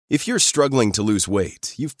If you're struggling to lose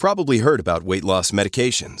weight, you've probably heard about weight loss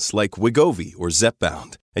medications like Wegovy or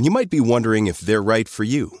Zepbound, and you might be wondering if they're right for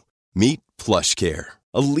you. Meet PlushCare,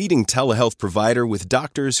 a leading telehealth provider with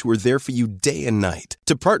doctors who are there for you day and night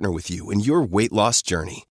to partner with you in your weight loss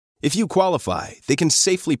journey. If you qualify, they can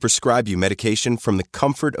safely prescribe you medication from the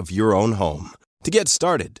comfort of your own home. To get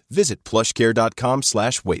started, visit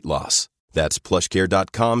plushcare.com/weightloss. That's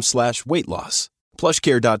plushcare.com/weightloss.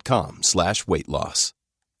 plushcare.com/weightloss.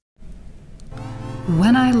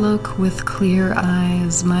 When I look with clear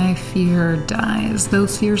eyes, my fear dies.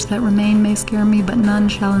 Those fears that remain may scare me, but none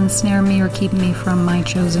shall ensnare me or keep me from my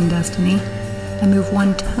chosen destiny. I move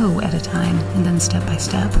one toe at a time, and then step by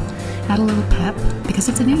step. Add a little pep, because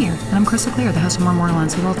it's a new year, and I'm Crystal Clear, the host of More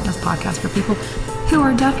Morlans, the world's best podcast for people who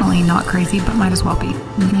are definitely not crazy, but might as well be.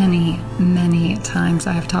 Many times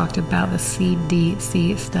I have talked about the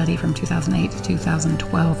CDC study from 2008 to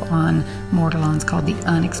 2012 on Morgellons called the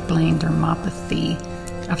unexplained dermopathy.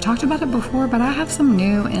 I've talked about it before, but I have some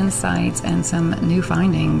new insights and some new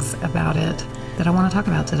findings about it that I want to talk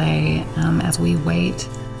about today as we wait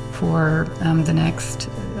for the next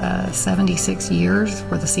 76 years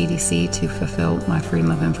for the CDC to fulfill my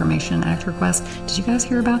Freedom of Information Act request. Did you guys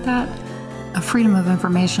hear about that? A Freedom of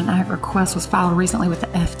Information Act request was filed recently with the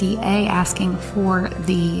FDA asking for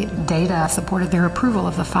the data supported their approval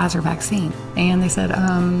of the Pfizer vaccine. And they said,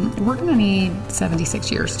 we're going to need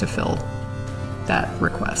 76 years to fill that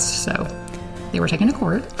request. So they were taken to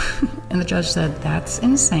court, and the judge said, that's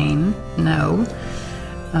insane. No.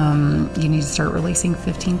 You need to start releasing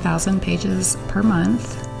 15,000 pages per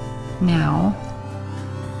month now.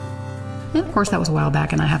 And of course, that was a while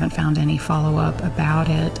back, and I haven't found any follow-up about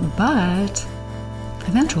it. But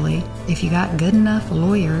eventually, if you got good enough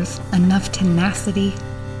lawyers, enough tenacity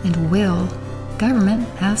and will, government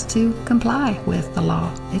has to comply with the law.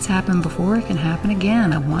 It's happened before. It can happen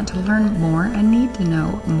again. I want to learn more. I need to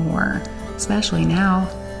know more, especially now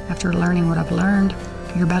after learning what I've learned.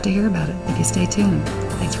 You're about to hear about it if you stay tuned.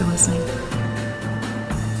 Thanks for listening.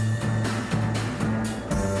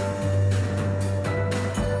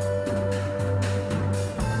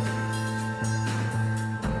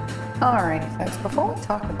 All right, folks, before we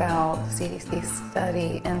talk about the CDC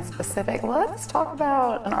study in specific, let's talk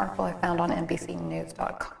about an article I found on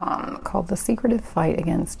NBCnews.com called The Secretive Fight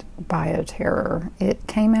Against Bioterror. It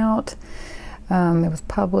came out it was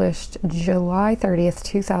published July 30th,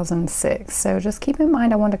 2006. So just keep in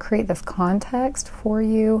mind, I want to create this context for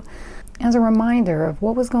you as a reminder of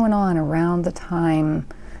what was going on around the time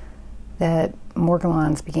that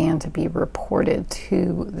Morgellons began to be reported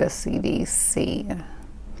to the CDC.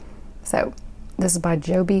 So this is by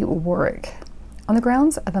Joby Warwick. On the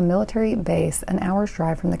grounds of a military base an hour's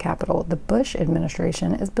drive from the Capitol, the Bush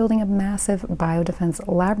administration is building a massive biodefense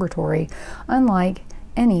laboratory unlike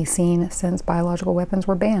any seen since biological weapons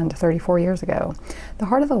were banned 34 years ago. The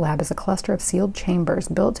heart of the lab is a cluster of sealed chambers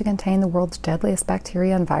built to contain the world's deadliest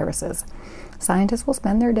bacteria and viruses. Scientists will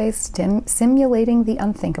spend their days simulating the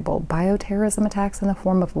unthinkable, bioterrorism attacks in the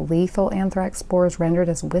form of lethal anthrax spores rendered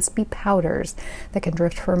as wispy powders that can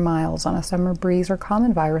drift for miles on a summer breeze, or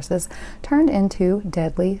common viruses turned into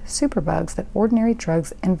deadly superbugs that ordinary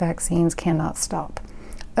drugs and vaccines cannot stop.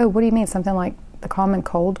 Oh, what do you mean? Something like the common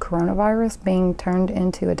cold coronavirus being turned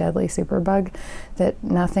into a deadly superbug that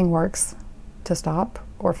nothing works to stop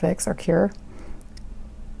or fix or cure?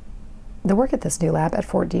 The work at this new lab at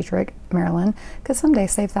Fort Detrick, Maryland, could someday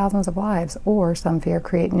save thousands of lives, or, some fear,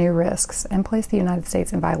 create new risks and place the United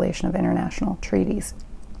States in violation of international treaties.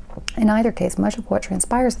 In either case, much of what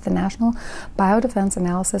transpires at the National Biodefense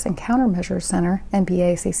Analysis and Countermeasures Center,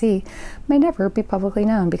 NBACC, may never be publicly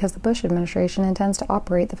known because the Bush administration intends to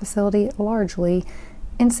operate the facility largely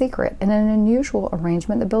in secret. In an unusual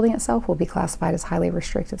arrangement, the building itself will be classified as highly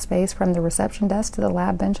restricted space, from the reception desk to the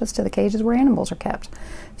lab benches to the cages where animals are kept.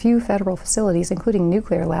 Few federal facilities, including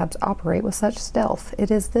nuclear labs, operate with such stealth.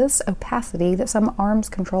 It is this opacity that some arms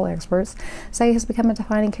control experts say has become a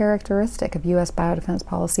defining characteristic of U.S. biodefense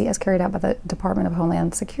policy as carried out by the Department of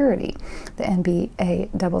Homeland Security, the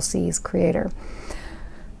NBACC's creator.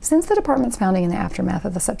 Since the department's founding in the aftermath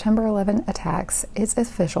of the September 11 attacks, its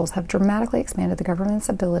officials have dramatically expanded the government's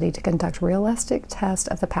ability to conduct realistic tests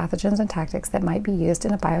of the pathogens and tactics that might be used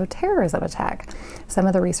in a bioterrorism attack. Some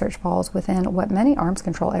of the research falls within what many arms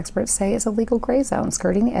control experts say is a legal gray zone,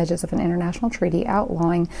 skirting the edges of an international treaty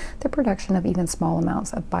outlawing the production of even small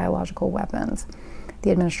amounts of biological weapons. The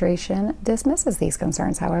administration dismisses these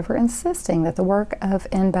concerns, however, insisting that the work of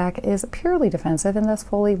NBAC is purely defensive and thus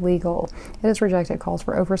fully legal. It has rejected calls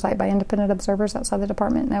for oversight by independent observers outside the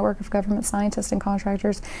department network of government scientists and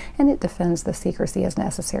contractors, and it defends the secrecy as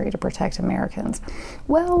necessary to protect Americans.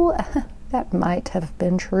 Well, that might have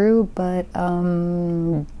been true, but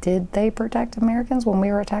did they protect Americans when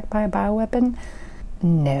we were attacked by a bioweapon?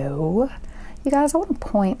 No. You guys, I want to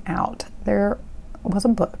point out there was a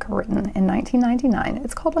book written in 1999.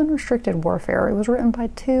 It's called Unrestricted Warfare. It was written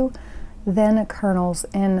by two then colonels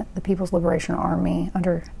in the People's Liberation Army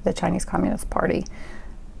under the Chinese Communist Party.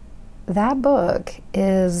 That book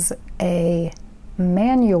is a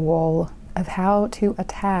manual of how to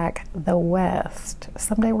attack the West.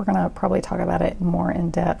 Someday we're going to probably talk about it more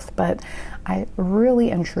in depth, but I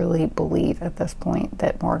really and truly believe at this point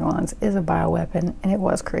that Morgellons is a bioweapon, and it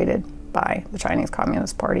was created by the Chinese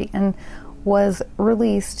Communist Party and was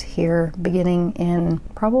released here beginning in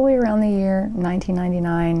probably around the year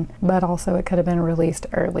 1999, but also it could have been released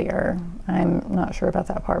earlier. I'm not sure about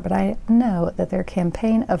that part, but I know that their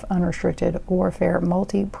campaign of unrestricted warfare,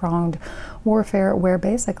 multi-pronged warfare, where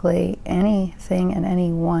basically anything and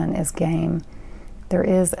anyone is game. There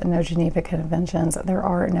is no Geneva Conventions, there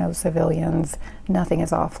are no civilians, nothing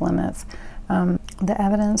is off limits. The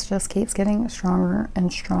evidence just keeps getting stronger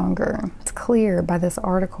and stronger. It's clear by this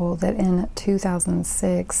article that in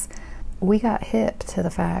 2006, we got hip to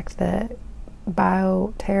the fact that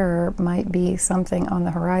bioterror might be something on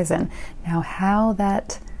the horizon. Now, how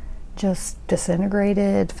that just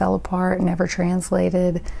disintegrated, fell apart, never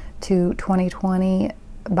translated to 2020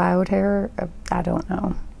 bioterror, I don't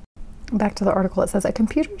know. Back to the article, it says, a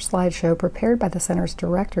computer slideshow prepared by the center's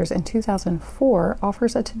directors in 2004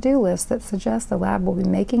 offers a to-do list that suggests the lab will be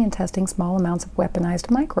making and testing small amounts of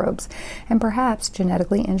weaponized microbes and perhaps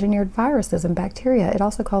genetically engineered viruses and bacteria. It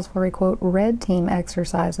also calls for a, quote, red team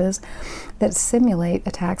exercises that simulate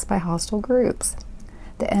attacks by hostile groups.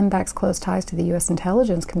 The NBAC's close ties to the U.S.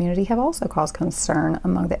 intelligence community have also caused concern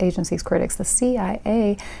among the agency's critics. The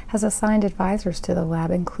CIA has assigned advisors to the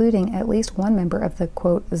lab, including at least one member of the,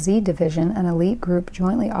 quote, Z Division, an elite group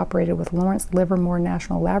jointly operated with Lawrence Livermore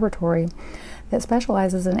National Laboratory that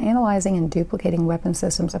specializes in analyzing and duplicating weapon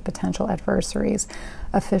systems of potential adversaries.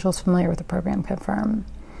 Officials familiar with the program confirm.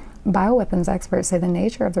 Bioweapons experts say the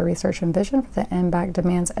nature of the research and vision for the NBAC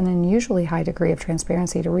demands an unusually high degree of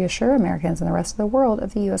transparency to reassure Americans and the rest of the world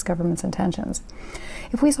of the U.S. government's intentions.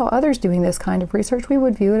 If we saw others doing this kind of research, we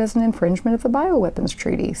would view it as an infringement of the Bioweapons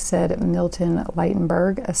Treaty, said Milton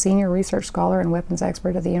Leitenberg, a senior research scholar and weapons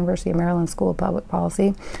expert at the University of Maryland School of Public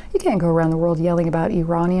Policy. You can't go around the world yelling about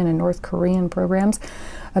Iranian and North Korean programs,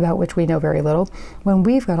 about which we know very little, when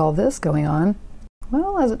we've got all this going on.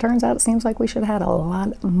 Well, as it turns out, it seems like we should have had a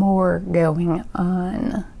lot more going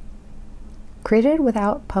on. Created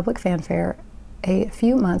without public fanfare a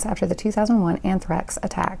few months after the 2001 anthrax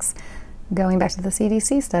attacks. Going back to the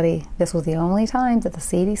CDC study, this was the only time that the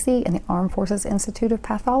CDC and the Armed Forces Institute of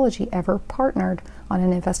Pathology ever partnered on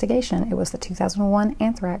an investigation. It was the 2001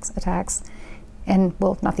 anthrax attacks. And,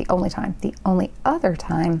 well, not the only time. The only other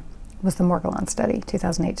time was the Morgellons study,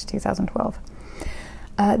 2008 to 2012.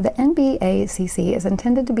 The NBACC is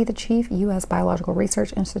intended to be the chief U.S. biological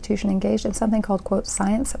research institution engaged in something called, quote,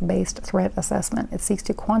 science-based threat assessment. It seeks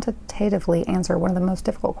to quantitatively answer one of the most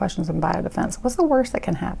difficult questions in biodefense. What's the worst that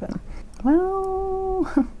can happen?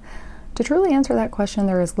 Well, to truly answer that question,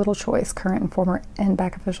 there is little choice. Current and former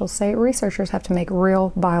NBAC officials say researchers have to make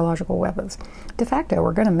real biological weapons. De facto,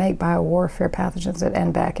 we're going to make biowarfare pathogens at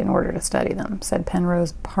NBAC in order to study them, said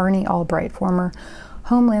Penrose Parney Albright, former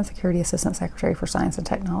Homeland Security Assistant Secretary for Science and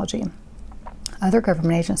Technology. Other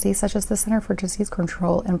government agencies, such as the Center for Disease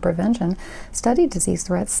Control and Prevention, studied disease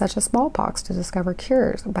threats such as smallpox to discover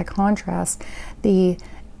cures. By contrast, the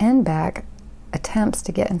NBAC attempts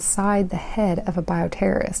to get inside the head of a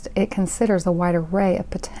bioterrorist. It considers a wide array of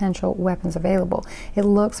potential weapons available. It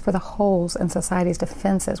looks for the holes in society's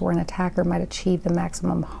defenses where an attacker might achieve the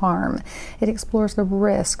maximum harm. It explores the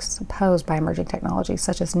risks posed by emerging technologies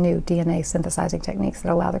such as new DNA synthesizing techniques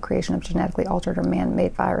that allow the creation of genetically altered or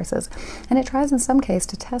man-made viruses. And it tries in some case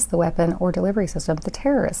to test the weapon or delivery system the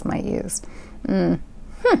terrorists might use.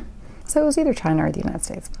 So it was either China or the United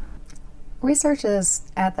States. Research at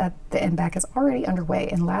the NBAC is already underway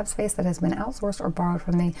in lab space that has been outsourced or borrowed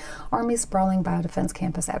from the Army's sprawling biodefense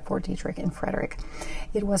campus at Fort Detrick in Frederick.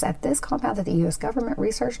 It was at this compound that the U.S. government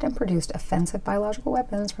researched and produced offensive biological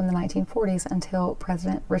weapons from the 1940s until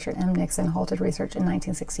President Richard M. Nixon halted research in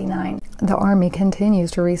 1969. The Army continues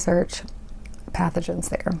to research pathogens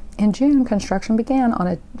there. In June, construction began on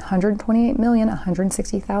a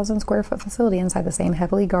 128,160,000 square foot facility inside the same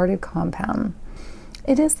heavily guarded compound.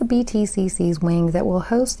 It is the BTCC's wing that will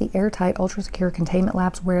host the airtight, ultra-secure containment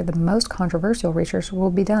labs where the most controversial research will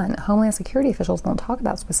be done. Homeland Security officials won't talk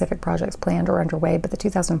about specific projects planned or underway, but the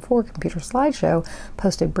 2004 computer slideshow,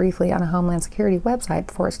 posted briefly on a Homeland Security website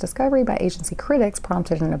before its discovery by agency critics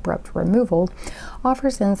prompted an abrupt removal,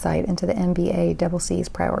 offers insight into the MBA-CC's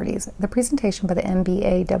priorities. The presentation by the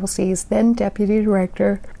MBA-CC's then Deputy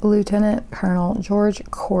Director, Lieutenant Colonel George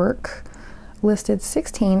Cork, listed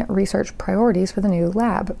 16 research priorities for the new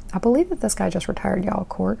lab. I believe that this guy just retired, y'all,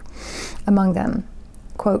 Cork. Among them,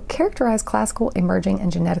 quote, characterize classical, emerging,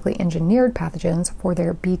 and genetically engineered pathogens for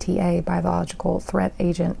their BTA, biological threat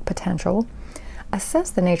agent potential.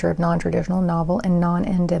 Assess the nature of non-traditional, novel, and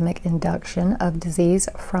non-endemic induction of disease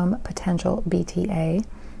from potential BTA,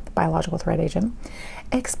 biological threat agent.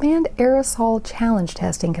 Expand aerosol challenge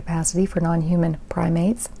testing capacity for non-human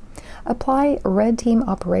primates. Apply red team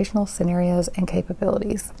operational scenarios and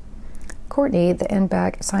capabilities. Courtney, the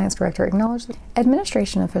NBAC science director, acknowledged that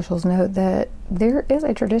administration officials note that there is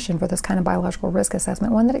a tradition for this kind of biological risk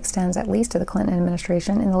assessment, one that extends at least to the Clinton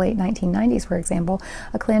administration. In the late 1990s, for example,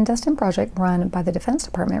 a clandestine project run by the Defense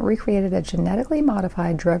Department recreated a genetically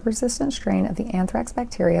modified drug-resistant strain of the anthrax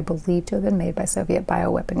bacteria believed to have been made by Soviet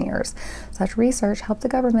bioweaponeers. Such research helped the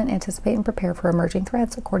government anticipate and prepare for emerging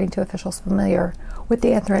threats, according to officials familiar with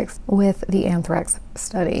the anthrax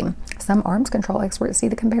study. Some arms control experts see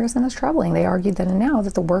the comparison as troubling. They argued then and now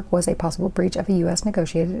that the work was a possible breach of a U.S.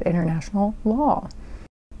 negotiated international law.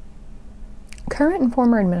 Current and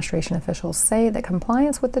former administration officials say that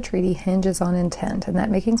compliance with the treaty hinges on intent and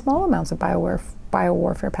that making small amounts of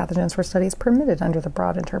biowarfare pathogens for study is permitted under the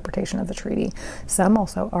broad interpretation of the treaty. Some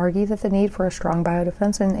also argue that the need for a strong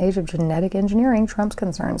biodefense in an age of genetic engineering trumps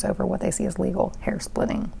concerns over what they see as legal hair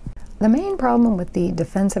splitting. The main problem with the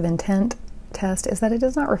defensive intent test is that it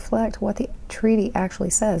does not reflect what the treaty actually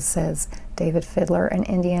says David Fidler, an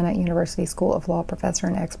Indiana University School of Law professor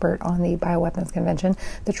and expert on the Bioweapons Convention.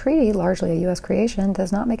 The treaty, largely a U.S. creation,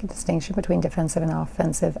 does not make a distinction between defensive and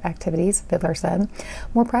offensive activities, Fidler said.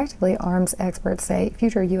 More practically, arms experts say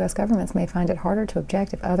future U.S. governments may find it harder to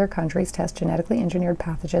object if other countries test genetically engineered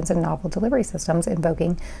pathogens and novel delivery systems,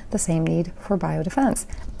 invoking the same need for biodefense.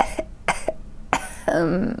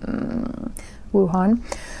 Wuhan.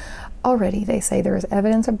 Already, they say there is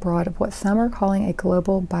evidence abroad of what some are calling a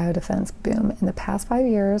global biodefense boom. In the past 5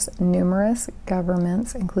 years, numerous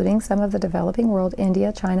governments, including some of the developing world,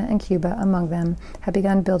 India, China, and Cuba among them, have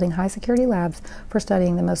begun building high-security labs for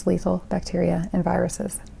studying the most lethal bacteria and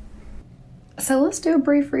viruses. So let's do a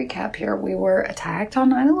brief recap here. We were attacked on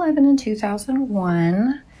 9/11 in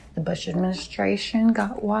 2001. The Bush administration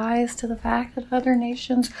got wise to the fact that other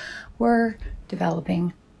nations were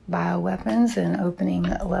developing bioweapons and opening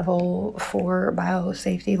level 4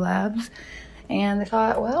 biosafety labs. And they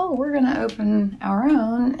thought, well, we're going to open our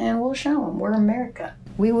own and we'll show them we're America.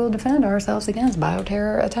 We will defend ourselves against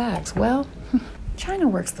bioterror attacks. Well, China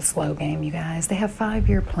works the slow game, you guys. They have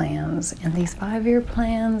 5-year plans, and these 5-year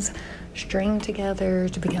plans string together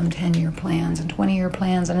to become 10-year plans and 20-year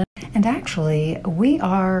plans. And actually, we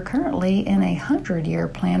are currently in a 100-year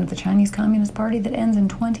plan of the Chinese Communist Party that ends in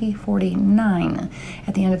 2049.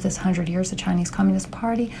 At the end of this 100 years, the Chinese Communist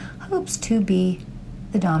Party hopes to be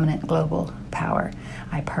the dominant global power.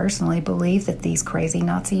 I personally believe that these crazy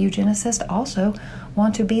Nazi eugenicists also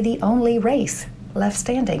want to be the only race left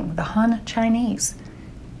standing, the Han Chinese.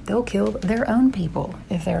 They'll kill their own people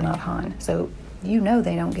if they're not Han. So you know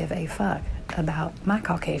they don't give a fuck about my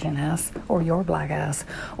Caucasian ass or your black ass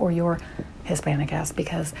or your Hispanic ass,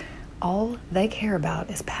 because all they care about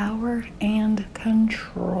is power and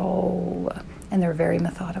control. And they're very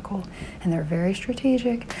methodical, and they're very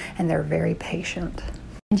strategic, and they're very patient.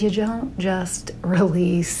 And you don't just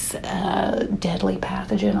release a deadly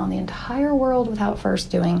pathogen on the entire world without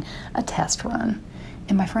first doing a test run.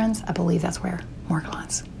 And my friends, I believe that's where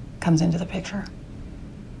Morgellons comes into the picture.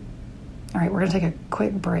 All right, we're going to take a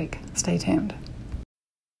quick break. Stay tuned.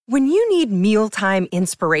 When you need mealtime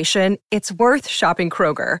inspiration, it's worth shopping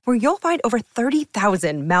Kroger, where you'll find over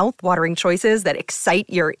 30,000 mouth-watering choices that excite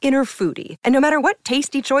your inner foodie. And no matter what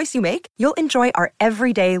tasty choice you make, you'll enjoy our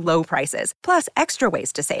everyday low prices, plus extra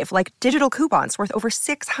ways to save, like digital coupons worth over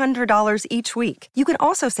 $600 each week. You can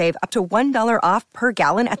also save up to $1 off per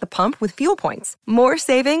gallon at the pump with fuel points. More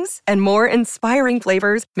savings and more inspiring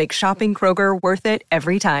flavors make shopping Kroger worth it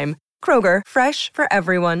every time. Kroger, fresh for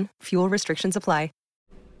everyone. Fuel restrictions apply.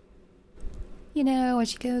 You know,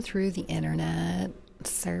 as you go through the internet,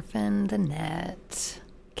 surfing the net,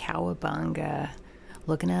 cowabunga,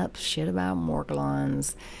 looking up shit about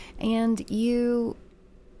Morgellons, and you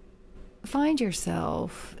find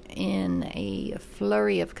yourself in a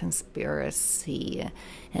flurry of conspiracy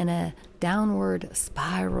and a downward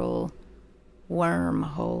spiral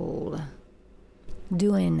wormhole,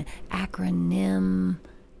 doing acronym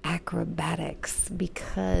acrobatics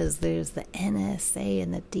because there's the NSA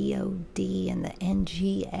and the DOD and the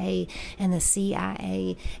NGA and the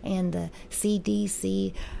CIA and the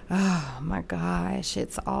CDC. Oh my gosh,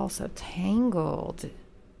 it's all so tangled.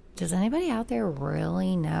 Does anybody out there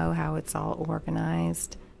really know how it's all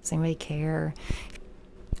organized? Does anybody care?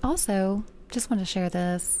 Also, just want to share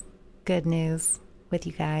this good news with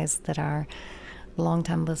you guys that are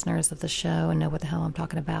longtime listeners of the show and know what the hell I'm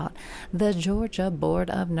talking about. The Georgia Board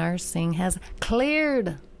of Nursing has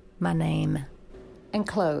cleared my name and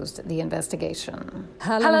closed the investigation.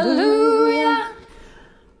 Hallelujah!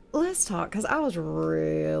 Let's talk, because I was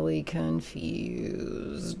really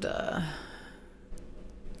confused. I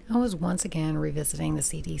was once again revisiting the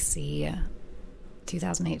CDC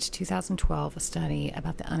 2008 to 2012 study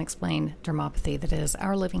about the unexplained dermopathy that is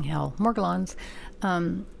our living hell, Morgellons,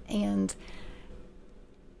 and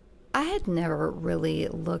I had never really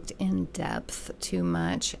looked in depth too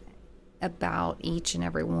much about each and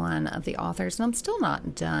every one of the authors, and I'm still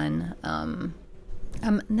not done. I'm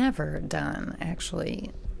never done,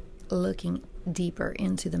 actually, looking deeper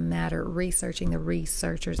into the matter, researching the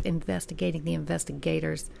researchers, investigating the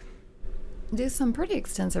investigators. Do some pretty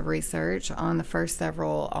extensive research on the first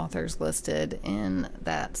several authors listed in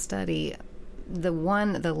that study. The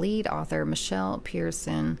lead author, Michelle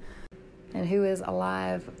Pearson, and who is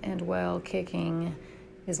alive and well kicking,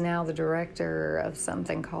 is now the director of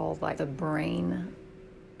something called like the Brain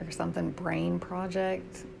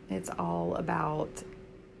Project. It's all about,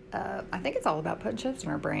 I think it's all about putting chips in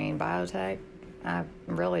our brain, biotech. I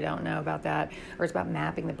really don't know about that. Or it's about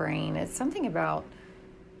mapping the brain. It's something about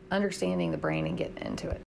understanding the brain and getting into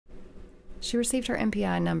it. She received her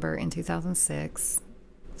MPI number in 2006,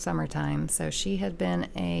 summertime. So she had been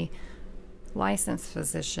a licensed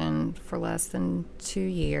physician for less than 2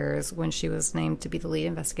 years when she was named to be the lead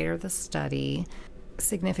investigator of the study.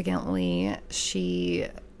 Significantly, she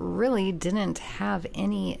really didn't have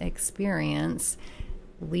any experience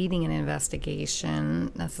leading an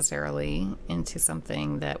investigation necessarily into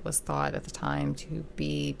something that was thought at the time to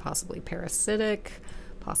be possibly parasitic,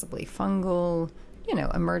 possibly fungal,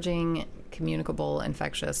 emerging communicable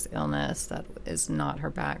infectious illness. That is not her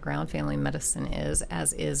background. Family medicine is,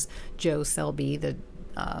 as is Joe Selby, the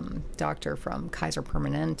doctor from Kaiser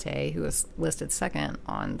Permanente, who was listed second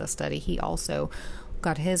on the study. He also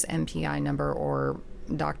got his MPI number, or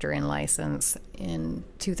doctor in license, in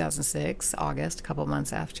 2006, August, a couple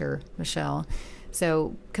months after Michelle.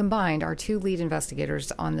 So combined, our two lead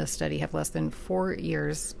investigators on this study have less than 4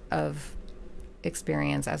 years of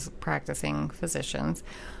experience as practicing physicians,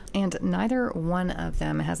 and neither one of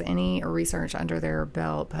them has any research under their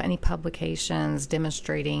belt, any publications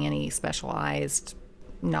demonstrating any specialized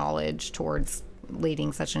knowledge towards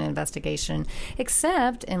leading such an investigation,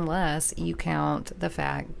 except unless you count the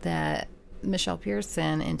fact that Michelle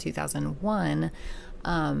Pearson in 2001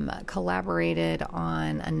 collaborated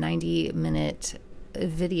on a 90-minute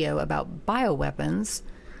video about bioweapons.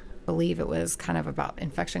 I believe it was kind of about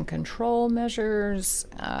infection control measures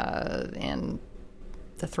and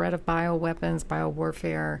the threat of bioweapons,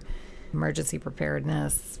 biowarfare, emergency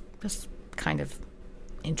preparedness. Just kind of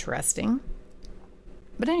interesting.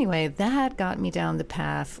 But anyway, that got me down the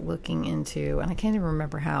path looking into, and I can't even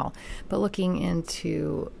remember how, but looking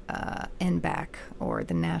into NBAC, or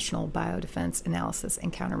the National Biodefense Analysis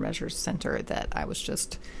and Countermeasures Center that I was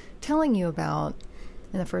just telling you about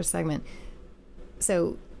in the first segment.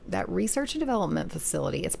 So that research and development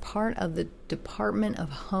facility is part of the Department of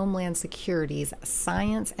Homeland Security's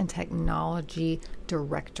Science and Technology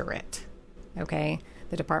Directorate. Okay?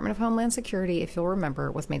 The Department of Homeland Security, if you'll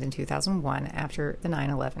remember, was made in 2001 after the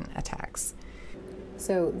 9/11 attacks.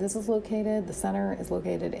 So the center is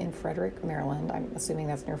located in Frederick, Maryland. I'm assuming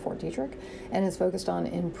that's near Fort Detrick, and is focused on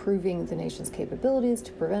improving the nation's capabilities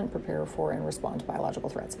to prevent, prepare for, and respond to biological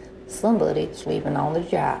threats. Somebody sleeping on the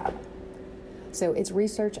job. So its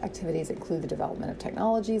research activities include the development of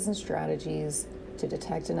technologies and strategies to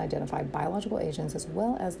detect and identify biological agents, as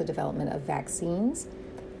well as the development of vaccines,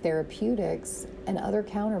 therapeutics, and other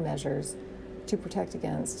countermeasures to protect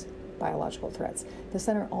against biological threats. The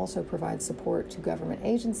center also provides support to government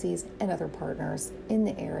agencies and other partners in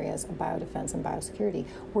the areas of biodefense and biosecurity.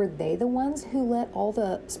 Were they the ones who let all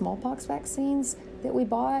the smallpox vaccines that we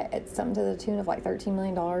bought at something to the tune of like $13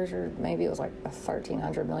 million, or maybe it was like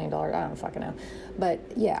 $1,300 million, I don't fucking know. But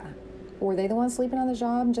yeah, were they the ones sleeping on the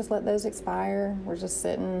job and just let those expire? We're just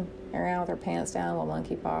sitting around with our pants down while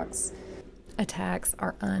monkeypox attacks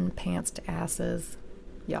are unpantsed asses,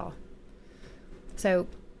 y'all. So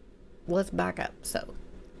let's back up. So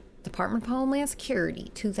Department of Homeland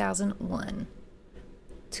Security, 2001.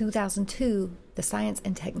 2002, the Science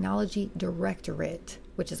and Technology Directorate,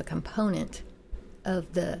 which is a component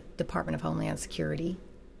of the Department of Homeland Security,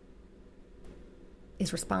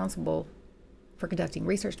 is responsible for conducting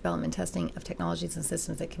research, development, and testing of technologies and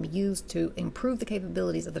systems that can be used to improve the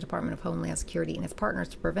capabilities of the Department of Homeland Security and its partners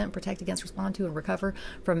to prevent, protect against, respond to, and recover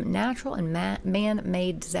from natural and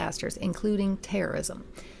man-made disasters, including terrorism.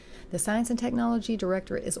 The Science and Technology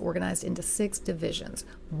Directorate is organized into 6 divisions: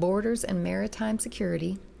 Borders and Maritime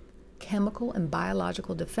Security, Chemical and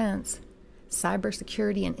Biological Defense,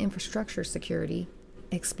 Cybersecurity and Infrastructure Security,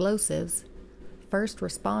 Explosives, First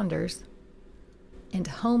Responders, and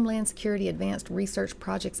Homeland Security Advanced Research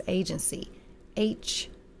Projects Agency, HSARPA.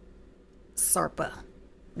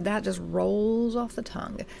 That just rolls off the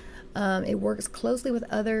tongue. It works closely with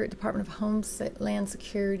other Department of Homeland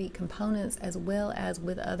Security components as well as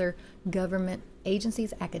with other government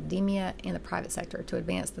agencies, academia, and the private sector to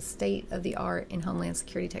advance the state-of-the-art in Homeland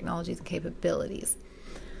Security technologies and capabilities.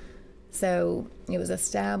 So it was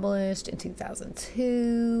established in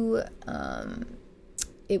 2002.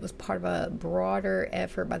 It was part of a broader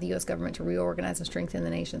effort by the U.S. government to reorganize and strengthen the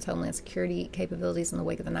nation's homeland security capabilities in the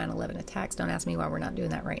wake of the 9/11 attacks. Don't ask me why we're not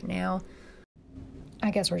doing that right now. I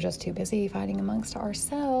guess we're just too busy fighting amongst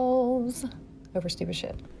ourselves over stupid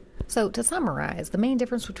shit. So to summarize, the main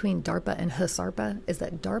difference between DARPA and HSARPA is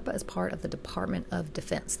that DARPA is part of the Department of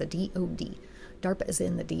Defense, the DoD. DARPA is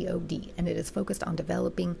in the DoD, and it is focused on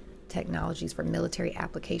developing technologies for military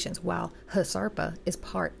applications, while HSARPA is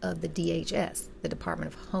part of the DHS, the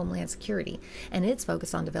Department of Homeland Security, and it's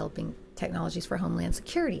focused on developing technologies for Homeland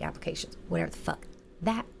Security applications, whatever the fuck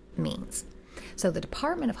that means. So the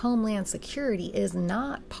Department of Homeland Security is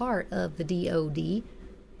not part of the DoD.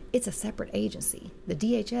 It's a separate agency. The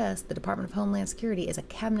DHS, the Department of Homeland Security, is a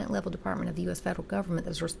cabinet-level department of the U.S. federal government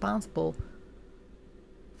that's responsible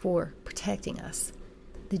for protecting us.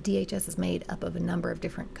 The DHS is made up of a number of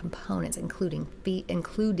different components, including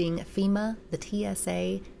FEMA, the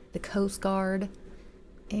TSA, the Coast Guard,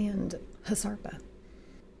 and HSARPA.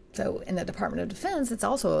 So in the Department of Defense, it's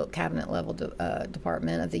also a cabinet-level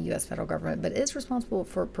department of the U.S. federal government, but it's responsible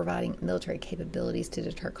for providing military capabilities to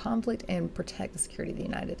deter conflict and protect the security of the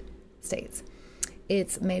United States.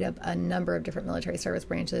 It's made up a number of different military service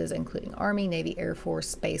branches, including Army, Navy, Air Force,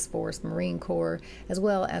 Space Force, Marine Corps, as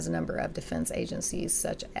well as a number of defense agencies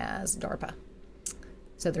such as DARPA.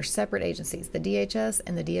 So they're separate agencies. The DHS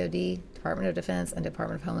and the DoD, Department of Defense and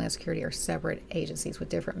Department of Homeland Security, are separate agencies with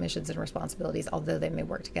different missions and responsibilities, although they may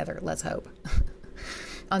work together, let's hope,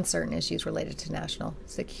 on certain issues related to national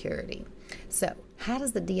security. So how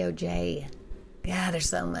does the DOJ... God, there's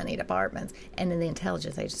so many departments. And then the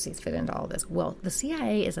intelligence agencies fit into all this. Well, the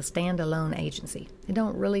CIA is a standalone agency. They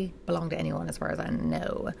don't really belong to anyone as far as I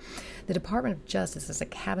know. The Department of Justice is a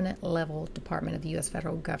cabinet-level department of the U.S.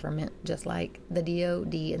 federal government, just like the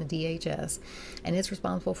DOD and the DHS, and it's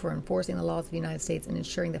responsible for enforcing the laws of the United States and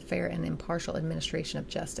ensuring the fair and impartial administration of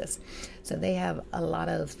justice. So they have a lot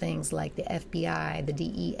of things like the FBI, the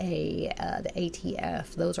DEA, the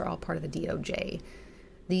ATF. Those are all part of the DOJ.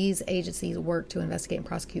 These agencies work to investigate and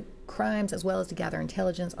prosecute crimes as well as to gather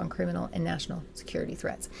intelligence on criminal and national security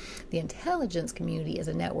threats. The intelligence community is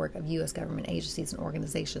a network of U.S. government agencies and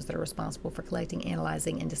organizations that are responsible for collecting,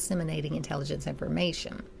 analyzing, and disseminating intelligence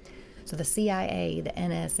information. So the CIA, the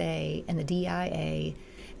NSA, and the DIA,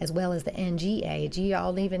 as well as the NGA, do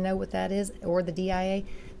y'all even know what that is? Or the DIA?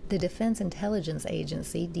 The Defense Intelligence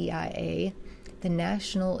Agency, DIA, the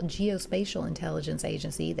National Geospatial Intelligence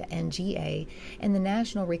Agency, the NGA, and the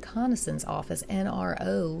National Reconnaissance Office,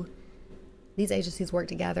 NRO. These agencies work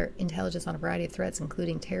to gather intelligence on a variety of threats,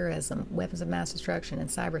 including terrorism, weapons of mass destruction, and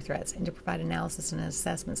cyber threats, and to provide analysis and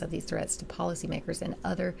assessments of these threats to policymakers and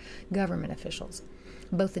other government officials.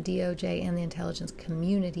 Both the DOJ and the intelligence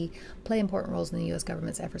community play important roles in the U.S.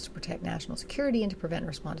 government's efforts to protect national security and to prevent and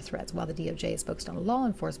respond to threats. While the DOJ is focused on law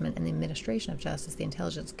enforcement and the administration of justice, the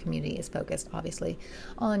intelligence community is focused, obviously,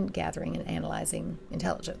 on gathering and analyzing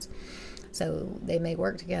intelligence. So they may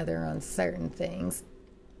work together on certain things.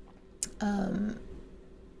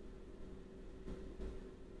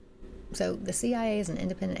 So the CIA is an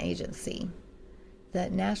independent agency. The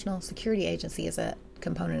National Security Agency is a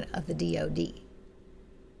component of the DOD.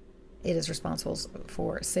 It is responsible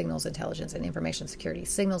for signals intelligence and information security.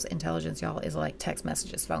 Signals intelligence, y'all, is like text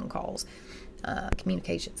messages, phone calls,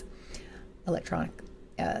 communications, electronic.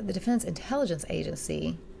 The Defense Intelligence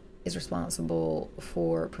Agency is responsible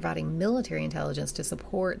for providing military intelligence to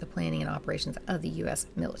support the planning and operations of the U.S.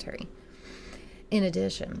 military. In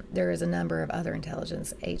addition, there is a number of other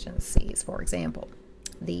intelligence agencies. For example,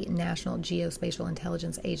 the National Geospatial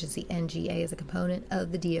Intelligence Agency, NGA, is a component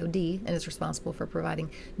of the DoD and is responsible for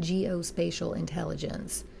providing geospatial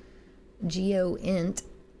intelligence. GeoInt,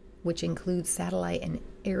 which includes satellite and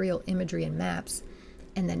aerial imagery and maps,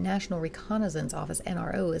 and the National Reconnaissance Office,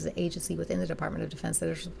 NRO, is an agency within the Department of Defense that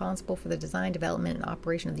is responsible for the design, development, and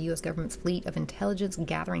operation of the U.S. government's fleet of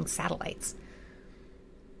intelligence-gathering satellites.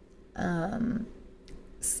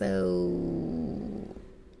 So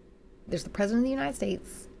there's the President of the United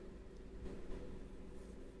States.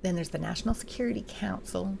 Then there's the National Security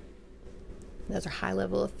Council. Those are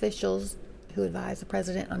high-level officials who advise the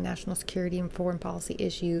President on national security and foreign policy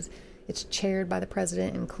issues. It's chaired by the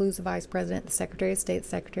President and includes the Vice President, the Secretary of State,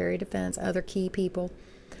 Secretary of Defense, other key people.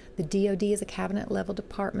 The DoD is a cabinet-level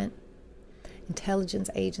department. Intelligence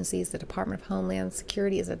agencies, the Department of Homeland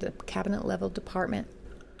Security is a cabinet-level department.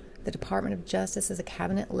 The Department of Justice is a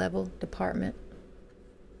cabinet-level department.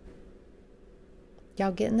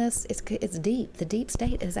 Y'all getting this? It's deep. The deep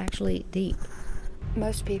state is actually deep.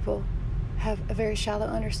 Most people have a very shallow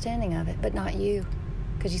understanding of it, but not you,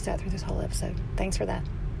 because you sat through this whole episode. Thanks for that.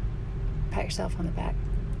 Pat yourself on the back.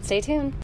 Stay tuned.